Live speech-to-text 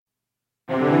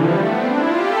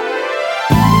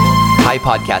Hi,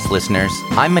 podcast listeners.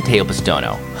 I'm Matteo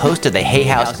Pistono, host of the Hay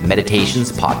House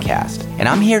Meditations podcast, and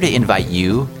I'm here to invite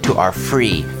you to our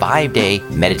free 5-day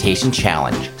meditation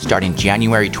challenge starting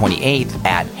January 28th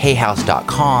at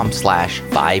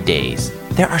hayhouse.com/5days.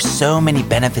 There are so many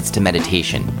benefits to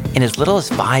meditation. In as little as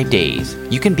 5 days,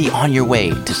 you can be on your way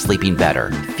to sleeping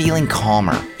better, feeling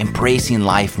calmer, embracing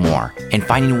life more, and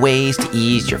finding ways to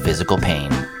ease your physical pain.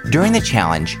 During the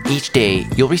challenge, each day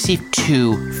you'll receive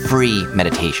 2 free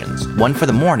meditations, one for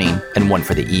the morning and one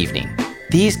for the evening.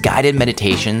 These guided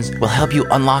meditations will help you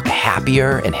unlock a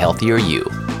happier and healthier you.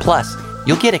 Plus,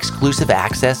 you'll get exclusive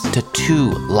access to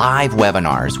 2 live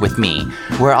webinars with me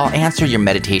where I'll answer your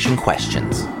meditation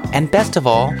questions. And best of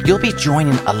all, you'll be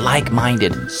joining a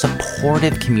like-minded,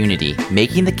 supportive community,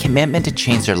 making the commitment to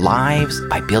change their lives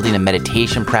by building a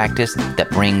meditation practice that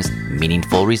brings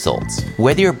meaningful results.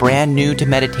 Whether you're brand new to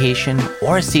meditation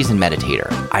or a seasoned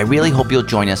meditator, I really hope you'll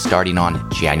join us starting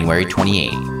on January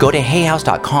 28th. Go to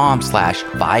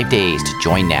hayhouse.com/5days to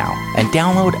join now and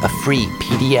download a free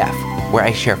PDF where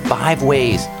I share 5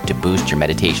 ways to boost your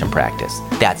meditation practice.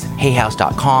 That's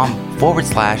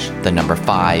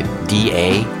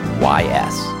hayhouse.com/5DAYS.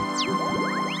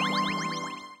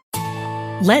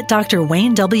 Let Dr.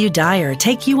 Wayne W. Dyer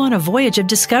take you on a voyage of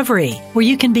discovery where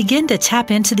you can begin to tap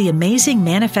into the amazing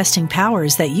manifesting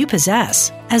powers that you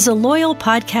possess. As a loyal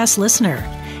podcast listener,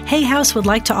 Hay House would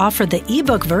like to offer the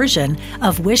ebook version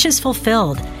of Wishes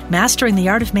Fulfilled, Mastering the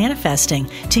Art of Manifesting,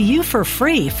 to you for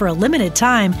free for a limited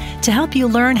time to help you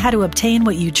learn how to obtain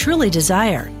what you truly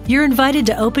desire. You're invited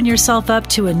to open yourself up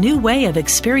to a new way of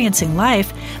experiencing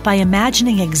life by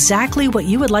imagining exactly what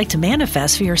you would like to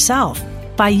manifest for yourself.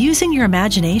 By using your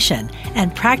imagination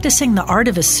and practicing the art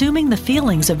of assuming the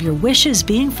feelings of your wishes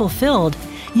being fulfilled,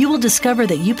 you will discover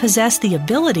that you possess the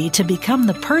ability to become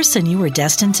the person you were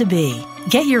destined to be.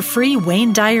 Get your free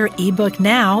Wayne Dyer ebook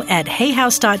now at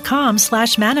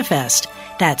hayhouse.com/manifest.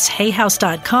 That's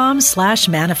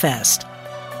hayhouse.com/manifest.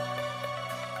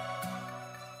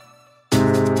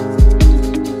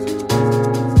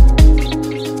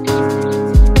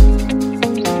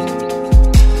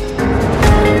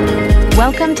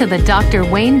 Welcome to the Dr.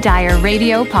 Wayne Dyer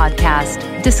Radio Podcast.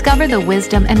 Discover the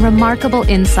wisdom and remarkable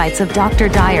insights of Dr.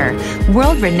 Dyer,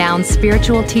 world-renowned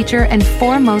spiritual teacher and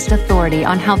foremost authority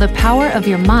on how the power of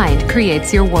your mind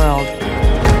creates your world.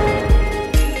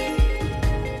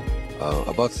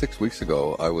 About 6 weeks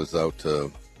ago, I was out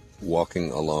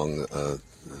walking along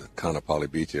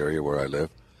Kaanapali Beach area where I live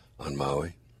on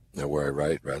Maui, where I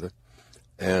write, rather.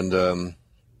 And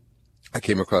I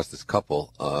came across this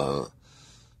couple,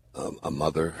 a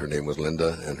mother, her name was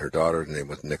Linda, and her daughter, her name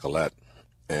was Nicolette.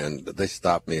 And they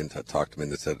stopped me and talked to me,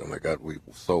 and they said, "Oh my God, we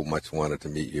so much wanted to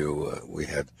meet you. We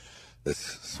had this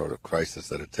sort of crisis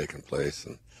that had taken place."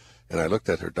 And I looked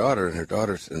at her daughter, and her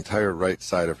daughter's entire right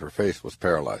side of her face was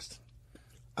paralyzed.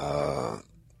 Now,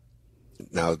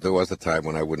 there was a time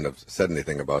when I wouldn't have said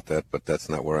anything about that, but that's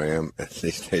not where I am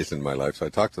these days in my life. So I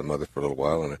talked to the mother for a little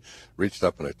while, and I reached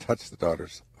up and I touched the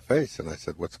daughter's face, and I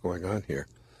said, "What's going on here?"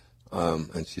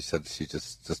 And she said she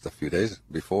just a few days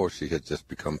before she had just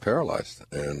become paralyzed,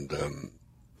 and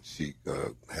she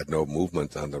had no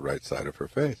movement on the right side of her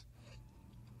face.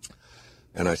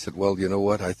 And I said, "Well, you know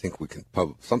what? I think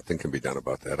something can be done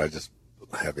about that. I just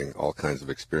having all kinds of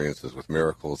experiences with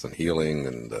miracles and healing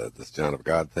and this John of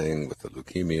God thing with the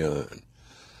leukemia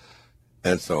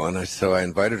and so on." So I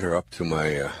invited her up to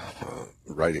my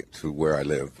to where I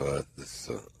live, this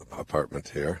apartment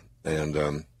here,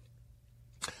 and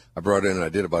I brought in and I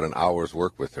did about an hour's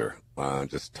work with her,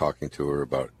 just talking to her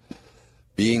about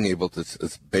being able to,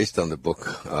 it's based on the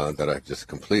book that I've just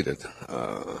completed,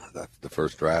 the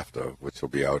first draft of which will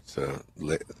be out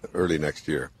early next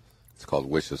year. It's called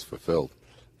Wishes Fulfilled,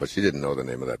 but she didn't know the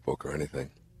name of that book or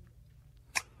anything.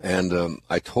 And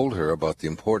I told her about the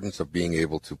importance of being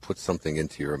able to put something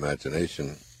into your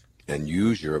imagination and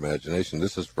use your imagination.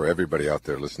 This is for everybody out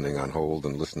there listening on hold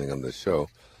and listening on this show.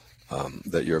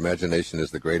 That your imagination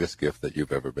is the greatest gift that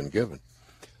you've ever been given.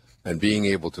 And being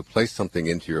able to place something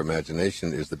into your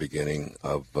imagination is the beginning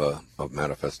of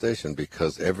manifestation,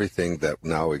 because everything that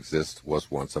now exists was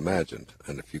once imagined.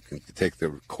 And if you can take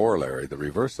the corollary, the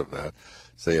reverse of that,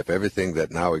 say if everything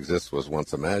that now exists was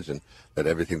once imagined, that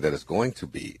everything that is going to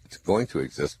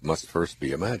exist must first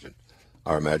be imagined.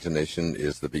 Our imagination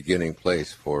is the beginning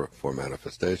place for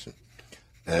manifestation.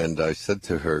 And I said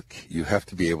to her, you have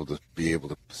to be able to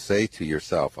say to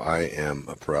yourself, I am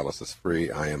paralysis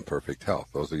free, I am perfect health.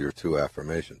 Those are your 2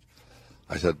 affirmations.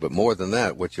 I said, but more than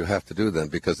that, what you have to do then,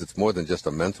 because it's more than just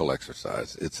a mental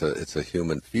exercise, it's a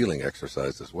human feeling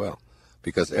exercise as well.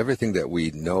 because everything that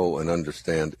we know and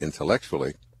understand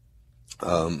intellectually,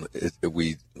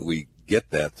 we get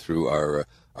that through our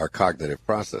cognitive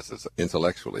processes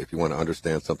intellectually. If you want to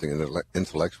understand something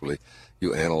intellectually,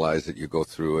 you analyze it, you go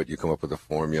through it, you come up with a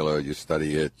formula, you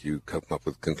study it, you come up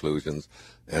with conclusions,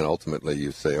 and ultimately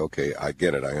you say, okay, I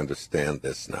get it, I understand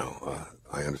this now,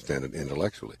 I understand it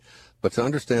intellectually. But to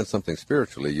understand something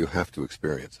spiritually, you have to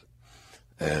experience it.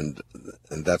 And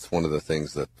that's one of the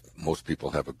things that most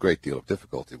people have a great deal of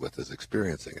difficulty with, is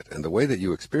experiencing it. And the way that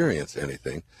you experience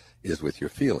anything is with your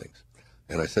feelings.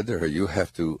 And I said to her, you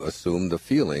have to assume the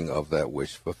feeling of that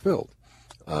wish fulfilled,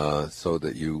 so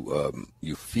that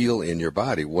you feel in your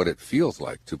body what it feels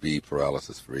like to be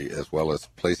paralysis-free, as well as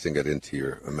placing it into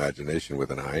your imagination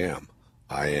with an I am.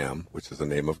 I am, which is the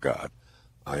name of God.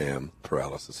 I am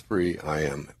paralysis-free. I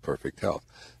am perfect health.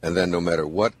 And then no matter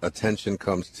what attention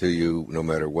comes to you, no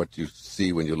matter what you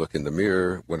see when you look in the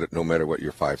mirror, no matter what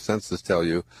your five senses tell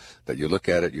you, that you look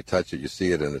at it, you touch it, you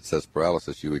see it, and it says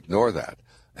paralysis, you ignore that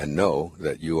and know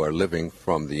that you are living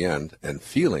from the end and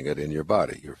feeling it in your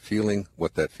body. You're feeling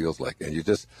what that feels like, and you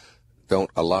just don't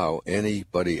allow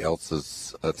anybody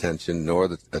else's attention, nor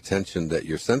the attention that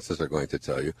your senses are going to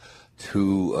tell you,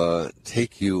 to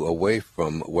take you away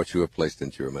from what you have placed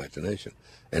into your imagination.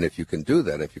 And if you can do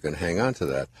that, if you can hang on to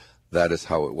that, that is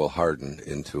how it will harden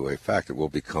into a fact. It will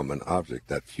become an object.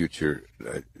 That future,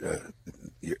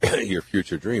 your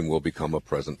future dream will become a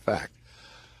present fact.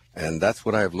 And that's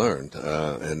what I've learned,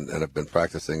 and I've been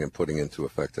practicing and putting into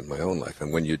effect in my own life.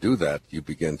 And when you do that, you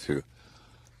begin to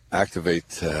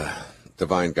activate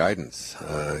divine guidance,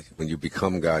 when you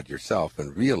become God yourself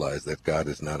and realize that God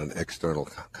is not an external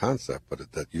concept,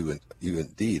 but that you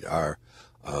indeed are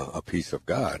a piece of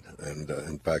God. And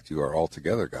in fact, you are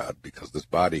altogether God, because this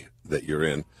body that you're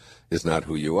in is not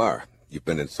who you are. You've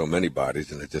been in so many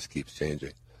bodies, and it just keeps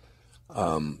changing.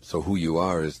 So who you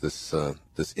are is this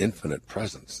infinite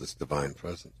presence, this divine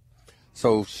presence.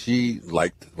 So she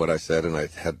liked what I said, and I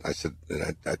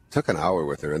took an hour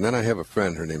with her. And then I have a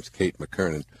friend, her name's Kate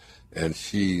McKernan, and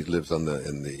she lives in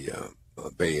the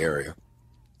Bay Area.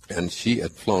 And she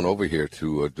had flown over here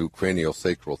to do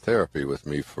craniosacral therapy with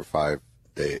me for 5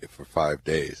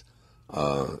 days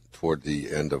toward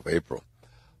the end of April.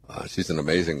 She's an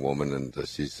amazing woman, and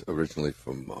she's originally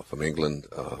from England,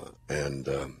 and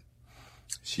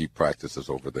she practices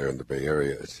over there in the Bay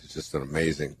Area. She's just an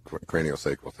amazing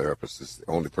craniosacral therapist. She's the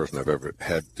only person I've ever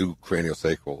had do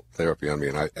craniosacral therapy on me,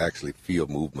 and I actually feel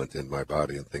movement in my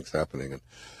body and things happening,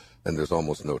 and there's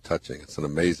almost no touching. It's an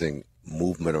amazing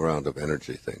movement around of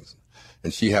energy things.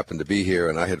 And she happened to be here,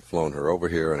 and I had flown her over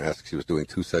here and asked. She was doing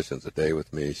 2 sessions a day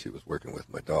with me. She was working with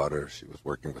my daughter. She was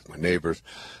working with my neighbors.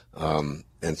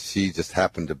 And she just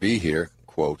happened to be here,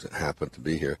 quote, happened to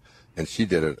be here. And she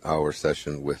did an hour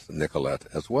session with Nicolette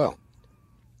as well.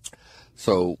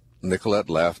 So Nicolette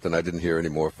left, and I didn't hear any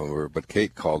more from her. But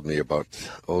Kate called me about,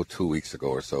 2 weeks ago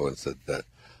or so, and said that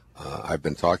I've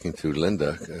been talking to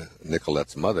Linda,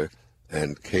 Nicolette's mother,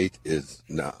 and Kate is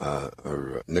now,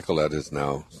 or Nicolette is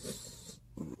now,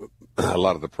 a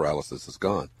lot of the paralysis is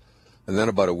gone. And then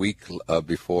about a week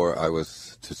before I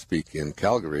was to speak in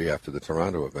Calgary after the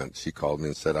Toronto event, she called me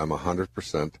and said, I'm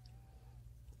 100%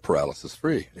 paralysis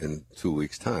free in 2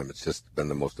 weeks' time. It's just been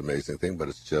the most amazing thing, but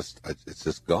it's just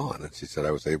gone. And she said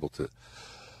I was able to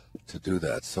do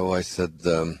that. So I said,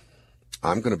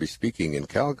 I'm going to be speaking in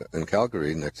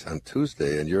Calgary on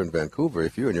Tuesday, and you're in Vancouver.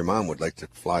 If you and your mom would like to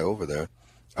fly over there,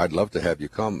 I'd love to have you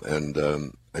come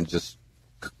and just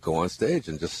go on stage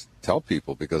and just tell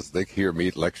people, because they hear me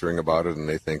lecturing about it and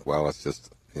they think, well, it's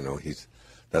just,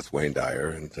 that's Wayne Dyer,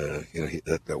 and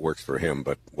that works for him.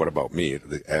 But what about me,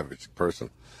 the average person?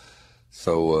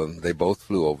 So they both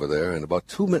flew over there, and about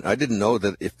 2 minutes, I didn't know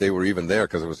that if they were even there,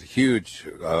 because it was a huge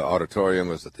auditorium.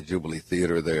 It was at the Jubilee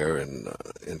Theater there in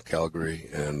Calgary,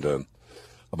 and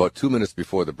about 2 minutes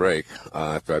before the break,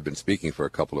 after I'd been speaking for a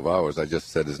couple of hours, I just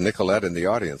said, is Nicolette in the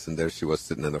audience? And there she was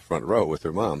sitting in the front row with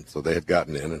her mom. So they had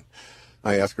gotten in, and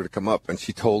I asked her to come up, and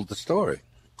she told the story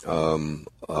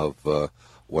of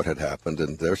what had happened,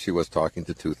 and there she was talking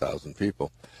to 2,000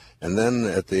 people. And then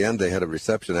at the end, they had a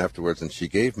reception afterwards, and she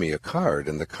gave me a card,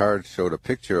 and the card showed a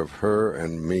picture of her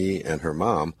and me and her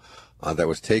mom that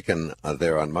was taken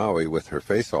there on Maui with her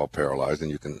face all paralyzed, and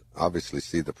you can obviously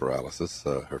see the paralysis.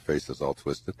 Her face is all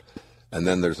twisted. And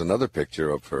then there's another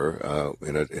picture of her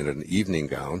in an evening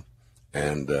gown,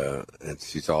 and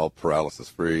she's all paralysis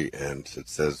free, and it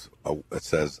says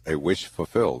a wish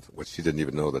fulfilled, which she didn't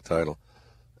even know the title.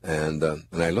 And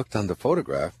I looked on the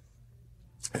photograph,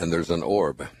 and there's an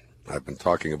orb. I've been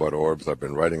talking about orbs. I've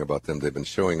been writing about them. They've been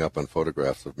showing up on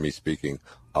photographs of me speaking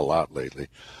a lot lately.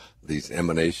 these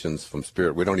emanations from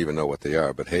spirit. We don't even know what they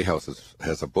are, but Hay House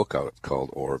has a book out called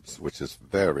Orbs, which is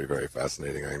very, very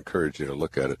fascinating. I encourage you to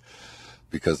look at it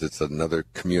because it's another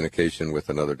communication with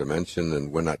another dimension,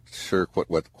 and we're not sure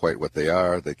quite what they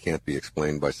are. They can't be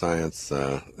explained by science,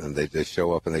 and they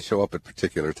show up, and they show up at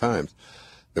particular times.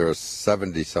 There are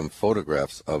 70-some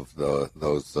photographs of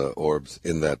those orbs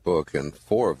in that book, and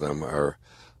 4 of them are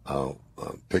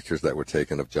pictures that were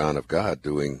taken of John of God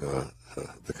doing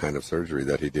the kind of surgery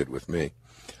that he did with me.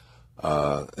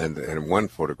 And in one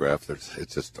photograph,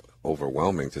 it's just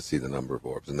overwhelming to see the number of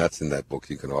orbs. And that's in that book.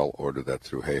 You can all order that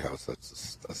through Hay House.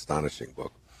 That's an astonishing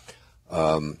book.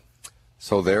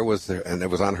 So there was, and it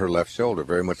was on her left shoulder,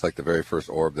 very much like the very first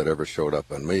orb that ever showed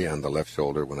up on me on the left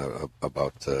shoulder when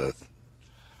about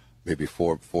maybe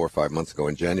 4 or 5 months ago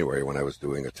in January when I was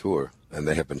doing a tour. And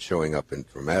they have been showing up in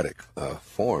dramatic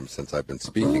form since I've been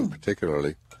speaking,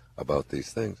 particularly about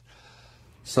these things.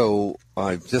 So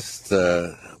I just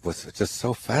was just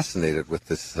so fascinated with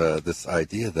this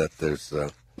idea that there's,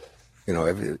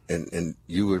 and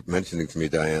you were mentioning to me,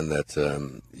 Diane,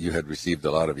 that you had received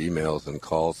a lot of emails and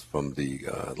calls from the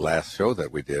last show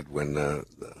that we did when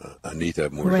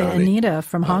Anita Moorjani. Right, Anita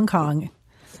from Hong Kong.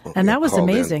 And that was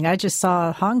amazing. I just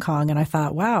saw Hong Kong and I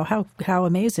thought, wow, how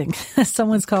amazing.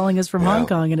 Someone's calling us from Hong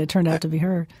Kong, and it turned out to be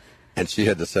her. And she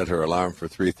had to set her alarm for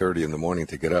 3:30 in the morning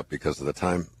to get up because of the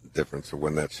time difference of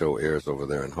when that show airs over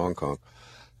there in Hong Kong.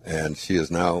 And she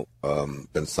has now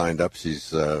been signed up.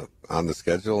 She's on the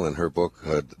schedule, and her book,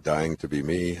 Dying to Be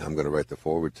Me, I'm going to write the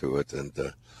foreword to it.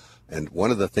 And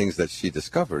one of the things that she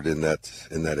discovered in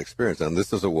that experience, and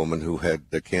this is a woman who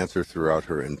had the cancer throughout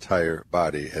her entire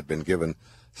body, had been given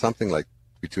something like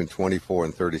between 24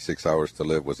 and 36 hours to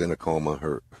live, was in a coma,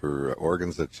 her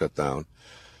organs had shut down,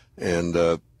 and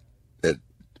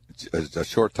a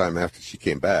short time after she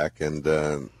came back, and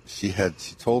she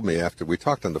told me after we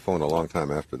talked on the phone a long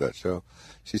time after that show,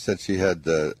 she said she had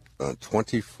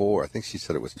 24, I think she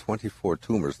said it was 24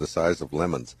 tumors the size of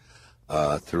lemons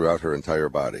throughout her entire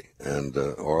body, and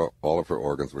all of her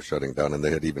organs were shutting down, and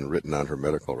they had even written on her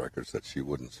medical records that she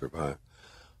wouldn't survive.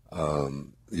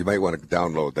 You might want to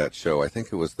download that show. I think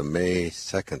it was the May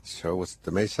 2nd show. Was it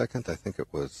the May 2nd? I think it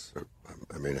was.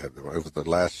 I mean, it was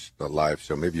the live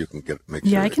show. Maybe you can make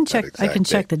sure. Yeah, I can check. I can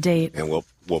check the date, and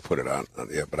we'll put it on.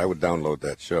 Yeah, but I would download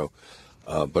that show.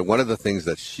 But one of the things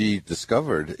that she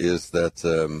discovered is that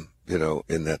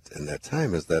in that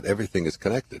time is that everything is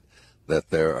connected. That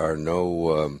there are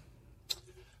no.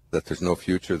 That there's no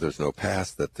future, there's no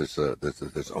past. That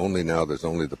there's only now. There's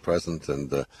only the present,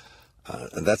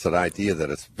 and that's an idea that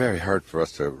it's very hard for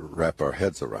us to wrap our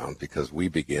heads around, because we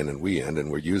begin and we end,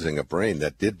 and we're using a brain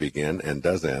that did begin and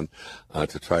does end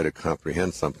to try to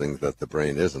comprehend something that the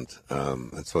brain isn't.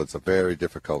 And so it's a very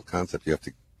difficult concept. You have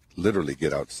to literally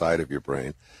get outside of your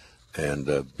brain and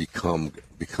become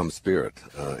spirit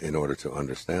in order to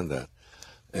understand that.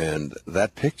 And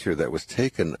that picture that was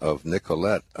taken of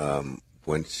Nicolette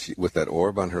when she, with that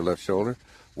orb on her left shoulder,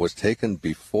 was taken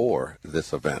before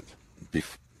this event,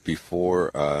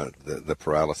 before the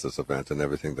paralysis event and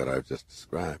everything that I've just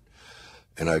described.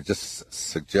 And I just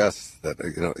suggest that,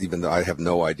 even though I have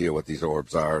no idea what these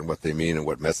orbs are and what they mean and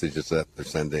what messages that they're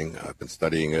sending, I've been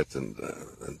studying it and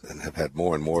have had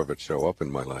more and more of it show up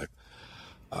in my life.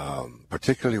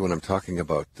 Particularly when I'm talking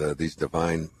about these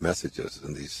divine messages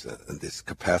and these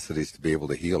capacities to be able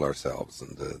to heal ourselves,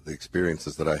 and the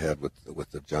experiences that I had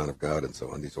with the John of God and so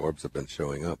on. These orbs have been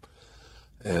showing up,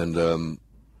 and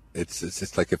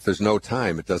it's like if there's no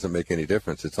time, it doesn't make any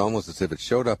difference. It's almost as if it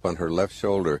showed up on her left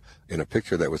shoulder in a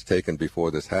picture that was taken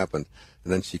before this happened,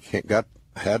 and then she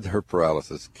had her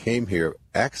paralysis, came here,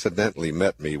 accidentally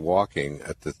met me walking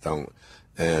at this time,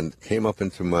 and came up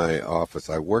into my office.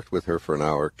 I worked with her for an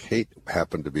hour. Kate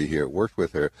happened to be here, worked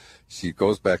with her. She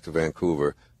goes back to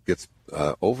Vancouver,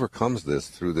 overcomes this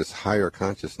through this higher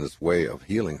consciousness way of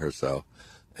healing herself.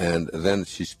 And then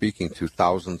she's speaking to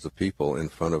thousands of people in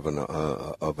front of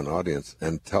an audience,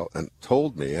 and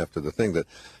told me after the thing that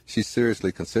she's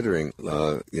seriously considering,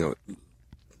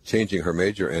 changing her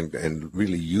major and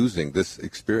really using this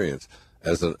experience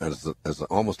as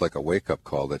almost like a wake-up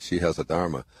call, that she has a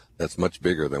dharma that's much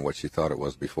bigger than what she thought it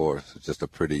was before. She's just a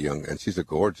pretty young, and she's a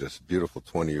gorgeous, beautiful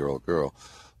 20-year-old girl,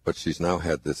 but she's now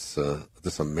had this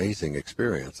amazing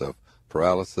experience of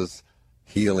paralysis,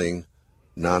 healing,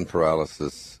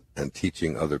 non-paralysis, and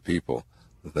teaching other people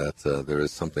that there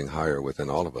is something higher within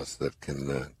all of us that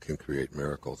can create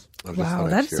miracles. Wow,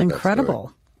 that's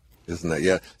incredible. Isn't that?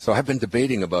 Yeah. So I've been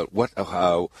debating about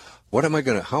how am I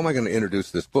going to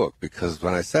introduce this book? Because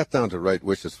when I sat down to write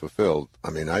Wishes Fulfilled, I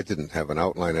mean, I didn't have an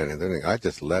outline or anything. I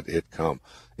just let it come.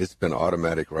 It's been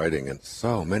automatic writing and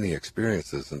so many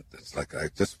experiences. And it's like I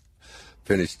just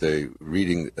finished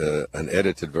reading an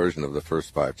edited version of the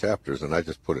first 5 chapters, and I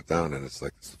just put it down, and it's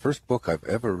like it's the first book I've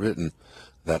ever written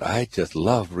that I just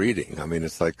love reading. I mean,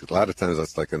 it's like a lot of times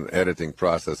it's like an editing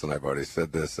process, and I've already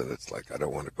said this, and it's like I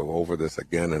don't want to go over this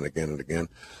again and again and again.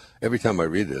 Every time I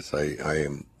read this,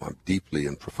 I'm deeply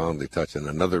and profoundly touched, and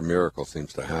another miracle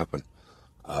seems to happen.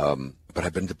 But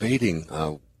I've been debating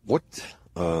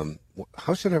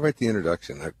how should I write the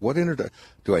introduction?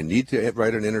 Do I need to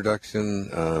write an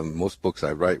introduction? Most books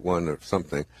I write one or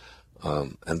something.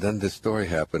 And then this story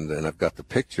happened, and I've got the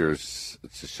pictures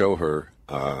to show her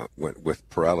with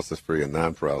paralysis-free and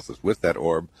non-paralysis, with that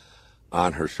orb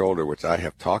on her shoulder, which I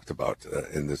have talked about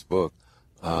in this book.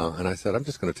 And I said, I'm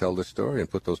just going to tell this story and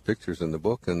put those pictures in the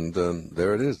book, and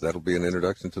there it is. That'll be an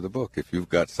introduction to the book. If you've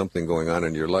got something going on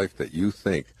in your life that you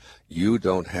think you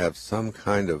don't have some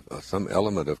kind of, some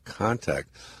element of contact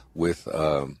with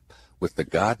the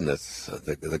godness,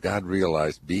 the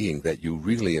God-realized being that you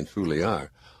really and truly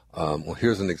are, well,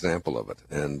 here's an example of it.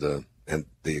 And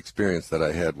the experience that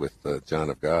I had with John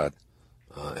of God,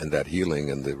 and that healing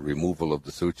and the removal of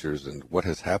the sutures and what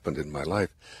has happened in my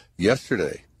life.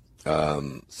 Yesterday,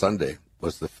 Sunday,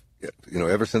 was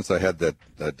ever since I had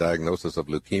that diagnosis of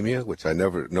leukemia, which I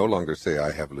no longer say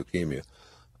I have leukemia,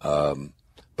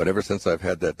 but ever since I've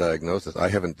had that diagnosis, I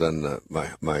haven't done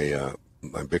my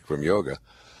Bikram yoga,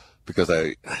 because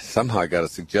I somehow got a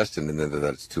suggestion in there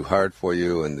that it's too hard for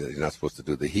you and you're not supposed to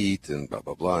do the heat and blah,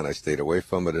 blah, blah, and I stayed away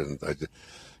from it. And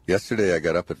yesterday I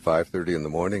got up at 5:30 in the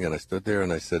morning, and I stood there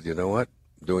and I said, you know what,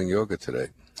 I'm doing yoga today.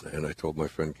 And I told my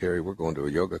friend Carrie, we're going to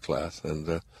a yoga class,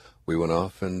 and we went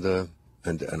off and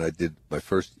I did my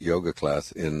first yoga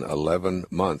class in 11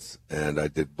 months, and I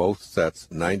did both sets,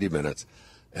 90 minutes,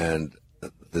 and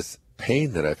this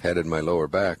pain that I've had in my lower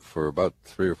back for about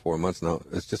 3 or 4 months now,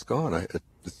 it's just gone.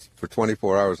 For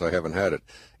 24 hours I haven't had it.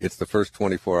 It's the first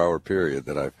 24-hour period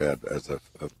that I've had as a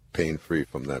pain-free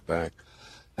from that back.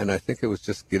 And I think it was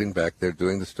just getting back there,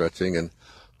 doing the stretching, and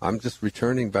I'm just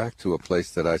returning back to a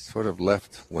place that I sort of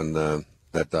left when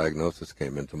that diagnosis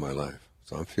came into my life.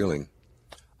 So I'm feeling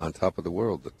on top of the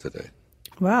world today.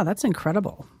 Wow, that's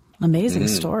incredible. Amazing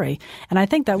story. And I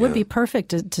think that would be perfect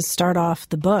to start off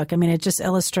the book. I mean, it just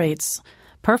illustrates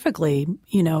perfectly,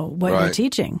 what you're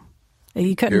teaching.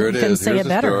 You couldn't say it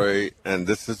better. Story, and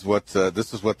this is what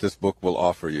this book will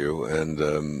offer you, and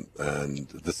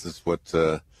this is what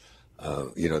that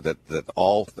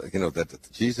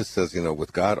Jesus says,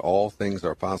 with God all things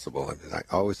are possible. I mean, I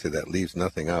always say that leaves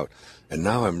nothing out, and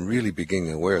now I'm really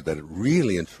beginning aware that it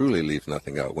really and truly leaves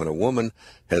nothing out. When a woman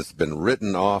has been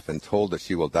written off and told that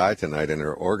she will die tonight, and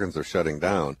her organs are shutting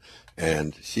down,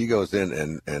 and she goes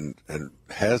in and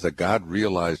has a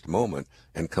God-realized moment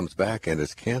and comes back and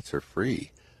is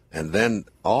cancer-free. And then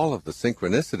all of the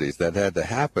synchronicities that had to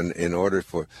happen in order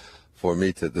for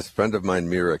me to, this friend of mine,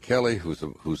 Mira Kelly, who's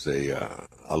a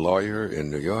lawyer in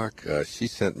New York, she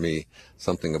sent me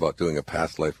something about doing a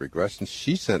past life regression.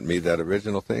 She sent me that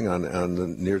original thing on the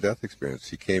near-death experience.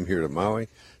 She came here to Maui,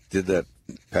 did that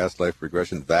past life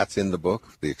regression. That's in the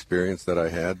book, the experience that I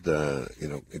had,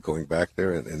 going back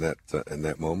there in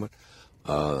that moment.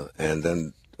 And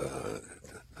then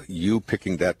you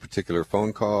picking that particular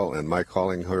phone call and my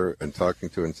calling her and talking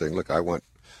to her and saying, look, I want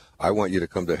you to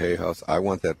come to Hay House. I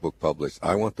want that book published.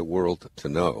 I want the world to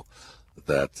know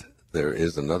that there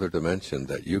is another dimension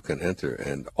that you can enter,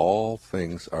 and all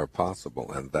things are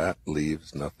possible, and that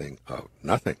leaves nothing out.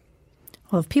 Nothing.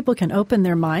 Well, if people can open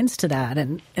their minds to that,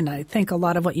 and I think a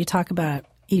lot of what you talk about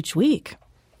each week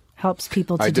helps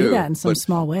people to do that in some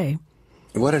small way.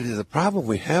 What it is, the problem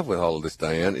we have with all of this,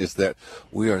 Diane, is that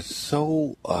we are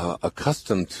so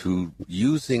accustomed to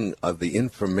using the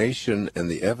information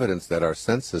and the evidence that our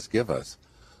senses give us,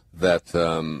 that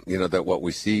that what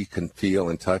we see, can feel,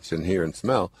 and touch, and hear, and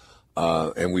smell,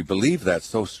 and we believe that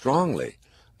so strongly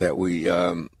that we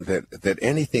that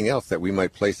anything else that we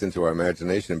might place into our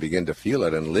imagination and begin to feel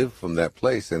it and live from that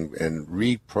place and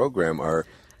reprogram our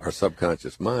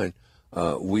subconscious mind,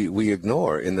 we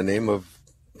ignore in the name of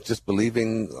just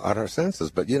believing on our senses.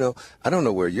 But, I don't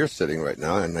know where you're sitting right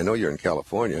now, and I know you're in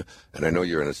California, and I know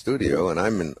you're in a studio, and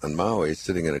I'm on Maui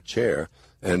sitting in a chair,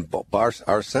 and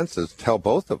our senses tell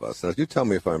both of us. Now, you tell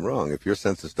me if I'm wrong, if your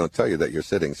senses don't tell you that you're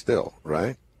sitting still,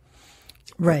 right?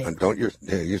 Right. And don't your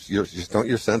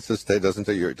senses say,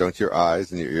 don't your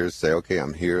eyes and your ears say, okay,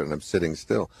 I'm here and I'm sitting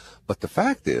still? But the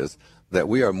fact is that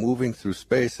we are moving through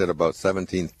space at about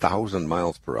 17,000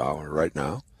 miles per hour right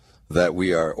now, that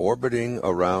we are orbiting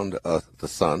around the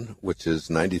sun, which is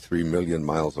 93 million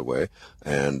miles away,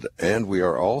 and we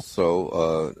are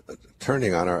also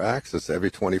turning on our axis every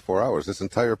 24 hours. This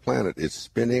entire planet is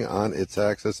spinning on its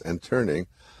axis and turning.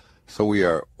 So we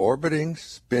are orbiting,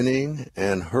 spinning,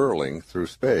 and hurling through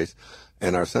space,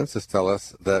 and our senses tell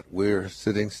us that we're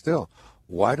sitting still.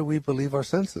 Why do we believe our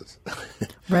senses?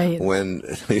 Right. When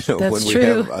That's when we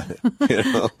true. have,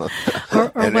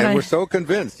 and we're so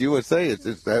convinced. You would say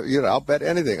it's I'll bet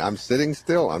anything. I'm sitting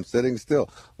still.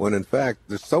 When in fact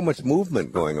there's so much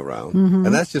movement going around,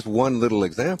 and that's just one little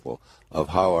example of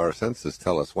how our senses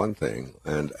tell us one thing,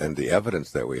 and the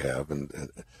evidence that we have,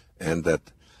 and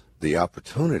that the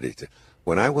opportunity to.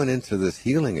 When I went into this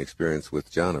healing experience with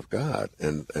John of God,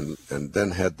 and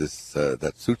then had this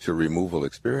that suture removal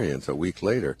experience a week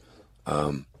later,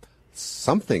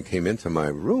 something came into my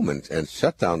room and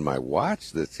shut down my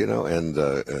watch.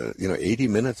 80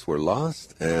 minutes were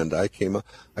lost, and I came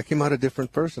out a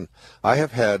different person. I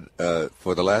have had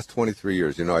for the last 23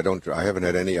 years. I haven't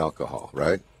had any alcohol,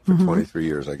 right? For 23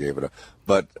 years, I gave it up.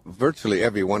 But virtually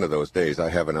every one of those days, I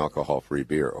have an alcohol-free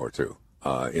beer or two.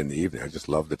 In the evening. I just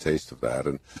love the taste of that,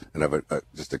 and I've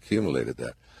just accumulated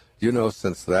that.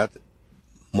 Since that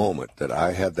moment that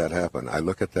I had that happen, I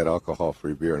look at that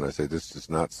alcohol-free beer and I say, this is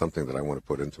not something that I want to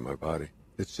put into my body.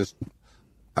 It's just,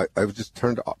 I was just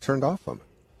turned off from it.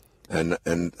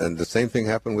 And the same thing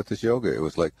happened with this yoga. It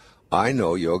was like, I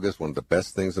know yoga is one of the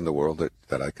best things in the world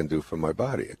that I can do for my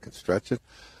body. I can stretch it.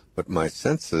 But my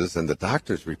senses and the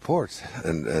doctor's reports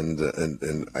and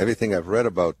everything I've read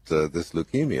about this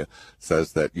leukemia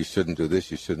says that you shouldn't do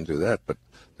this, you shouldn't do that. But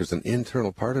there's an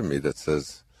internal part of me that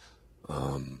says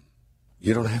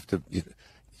you don't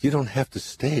have to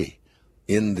stay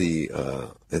in the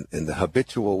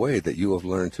habitual way that you have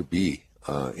learned to be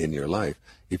in your life.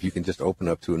 If you can just open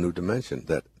up to a new dimension,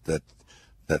 that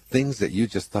things that you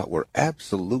just thought were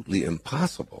absolutely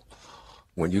impossible.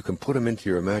 When you can put them into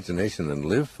your imagination and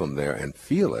live from there and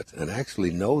feel it and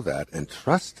actually know that and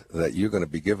trust that you're going to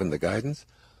be given the guidance,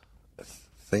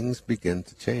 things begin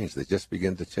to change. They just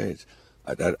begin to change.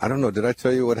 I don't know. Did I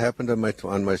tell you what happened on my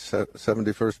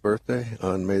 71st birthday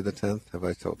on May the 10th? Have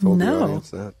I told the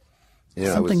audience that?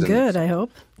 Yeah, something good, I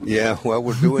hope. Yeah, well,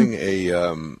 we're doing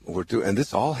and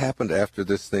this all happened after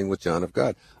this thing with John of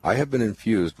God. I have been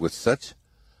infused with such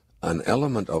an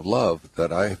element of love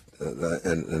that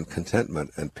and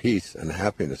contentment and peace and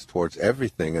happiness towards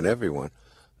everything and everyone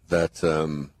that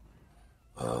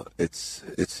it's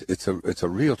a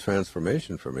real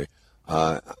transformation for me.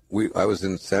 I was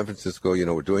in San Francisco.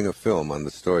 We're doing a film on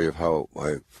the story of how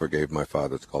I forgave my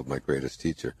father. It's called My Greatest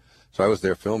Teacher. So I was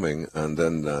there filming, and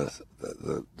then the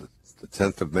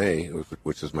 10th of May,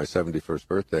 which is my 71st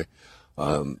birthday.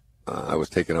 I was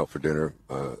taken out for dinner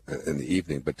in the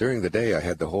evening, but during the day I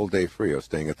had the whole day free. I was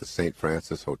staying at the St.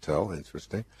 Francis Hotel,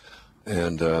 interesting,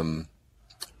 and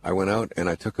I went out and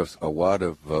I took a wad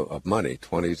of money,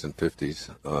 20s and 50s,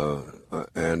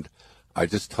 and I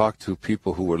just talked to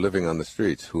people who were living on the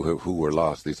streets, who were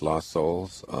lost, these lost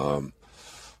souls,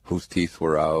 whose teeth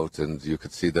were out, and you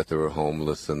could see that they were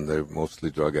homeless, and they're mostly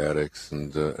drug addicts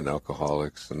and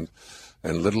alcoholics, and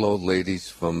little old ladies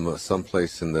from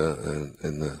someplace in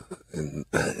the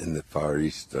Far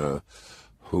East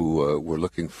who were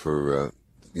looking for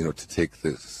to take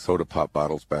the soda pop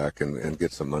bottles back and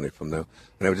get some money from them.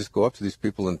 And I would just go up to these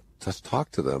people and just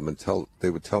talk to them, and they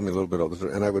would tell me a little bit of this,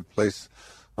 and I would place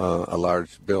a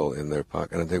large bill in their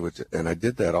pocket, and I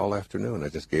did that all afternoon. I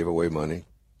just gave away money,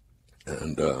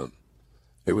 and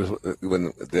it was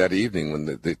that evening when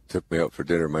they took me out for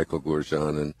dinner. Michael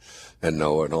Gourjean and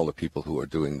Noah and all the people who are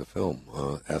doing the film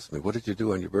asked me, "What did you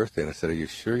do on your birthday?" And I said, "Are you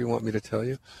sure you want me to tell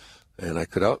you?" And I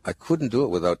couldn't do it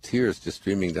without tears just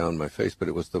streaming down my face. But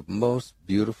it was the most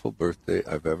beautiful birthday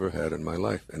I've ever had in my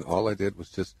life. And all I did was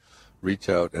just reach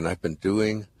out, and I've been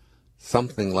doing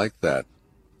something like that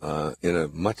in a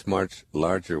much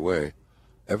larger way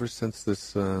ever since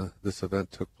this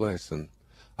event took place. And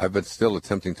I've been still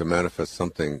attempting to manifest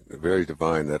something very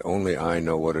divine that only I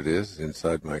know what it is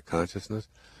inside my consciousness,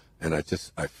 and I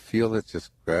feel it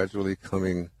just gradually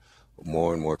coming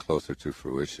more and more closer to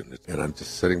fruition. And I'm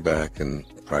just sitting back and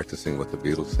practicing what the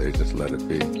Beatles say, just let it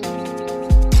be.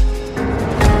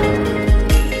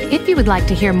 If you would like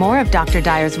to hear more of Dr.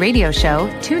 Dyer's radio show,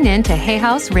 tune in to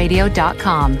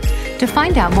hayhouseradio.com. To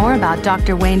find out more about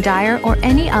Dr. Wayne Dyer or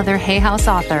any other Hay House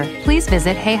author, please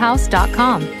visit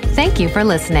hayhouse.com. Thank you for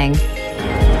listening.